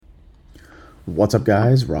What's up,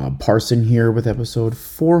 guys? Rob Parson here with episode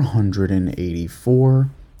 484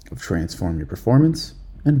 of Transform Your Performance,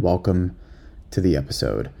 and welcome to the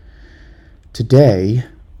episode. Today,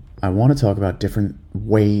 I want to talk about different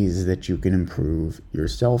ways that you can improve your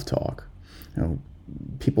self-talk.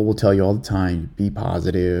 People will tell you all the time, be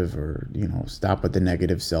positive, or, stop with the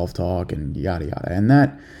negative self-talk and yada yada. And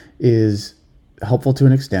that is helpful to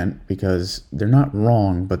an extent because they're not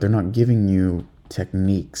wrong, but they're not giving you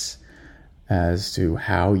techniques as to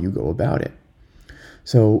how you go about it.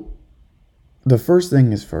 So the first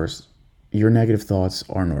thing is first, your negative thoughts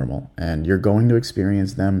are normal and you're going to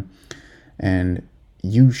experience them, and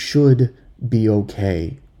you should be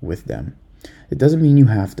okay with them. It doesn't mean you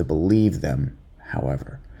have to believe them,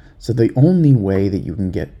 however. So the only way that you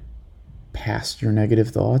can get past your negative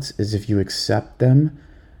thoughts is if you accept them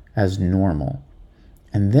as normal,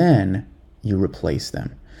 and then you replace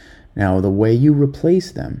them. Now, the way you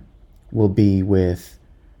replace them will be with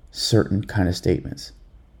certain kind of statements.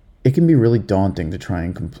 It can be really daunting to try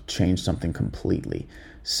and change something completely.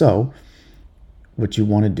 So what you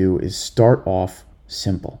want to do is start off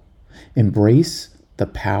simple. Embrace the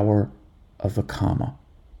power of a comma.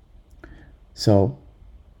 So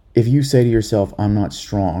if you say to yourself, I'm not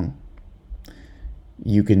strong,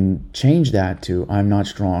 you can change that to I'm not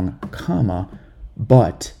strong, comma,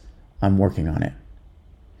 but I'm working on it.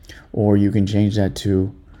 Or you can change that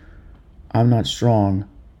to I'm not strong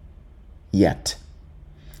yet.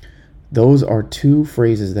 Those are two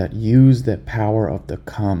phrases that use the power of the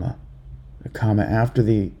comma after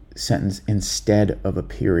the sentence instead of a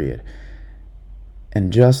period.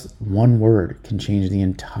 And just one word can change the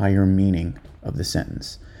entire meaning of the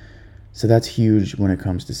sentence. So that's huge when it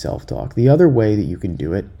comes to self-talk. The other way that you can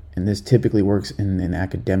do it, and this typically works in an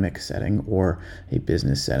academic setting or a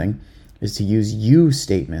business setting, is to use you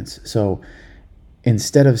statements. So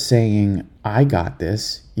instead of saying, I got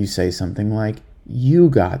this, you say something like,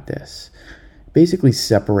 you got this. Basically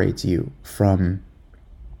separates you from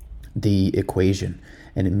the equation,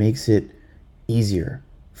 and it makes it easier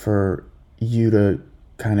for you to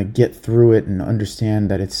kind of get through it and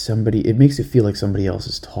understand that it makes it feel like somebody else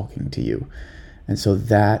is talking to you. And so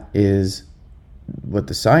that is what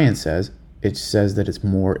the science says. It says that it's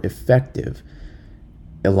more effective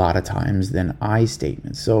a lot of times than I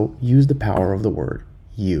statements. So use the power of the word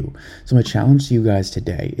you. So my challenge to you guys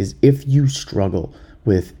today is, if you struggle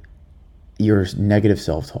with your negative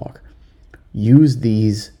self-talk, use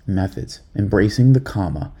these methods, embracing the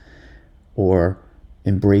comma or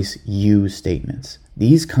embrace you statements.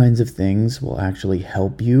 These kinds of things will actually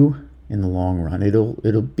help you in the long run.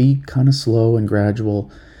 It'll be kind of slow and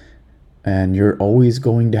gradual, and you're always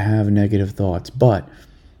going to have negative thoughts, but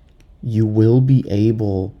you will be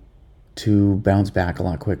able to bounce back a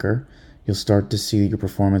lot quicker. You'll start to see your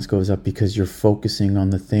performance goes up because you're focusing on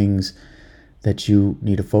the things that you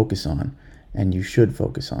need to focus on and you should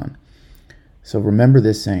focus on. So remember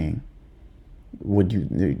this saying: would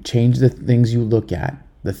you change the things you look at,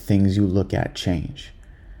 the things you look at change.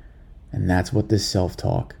 And that's what this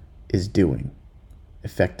self-talk is doing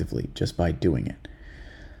effectively, just by doing it.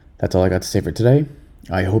 That's all I got to say for today.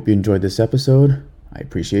 I hope you enjoyed this episode. I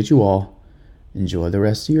appreciate you all. Enjoy the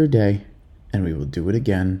rest of your day, and we will do it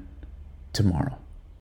again tomorrow.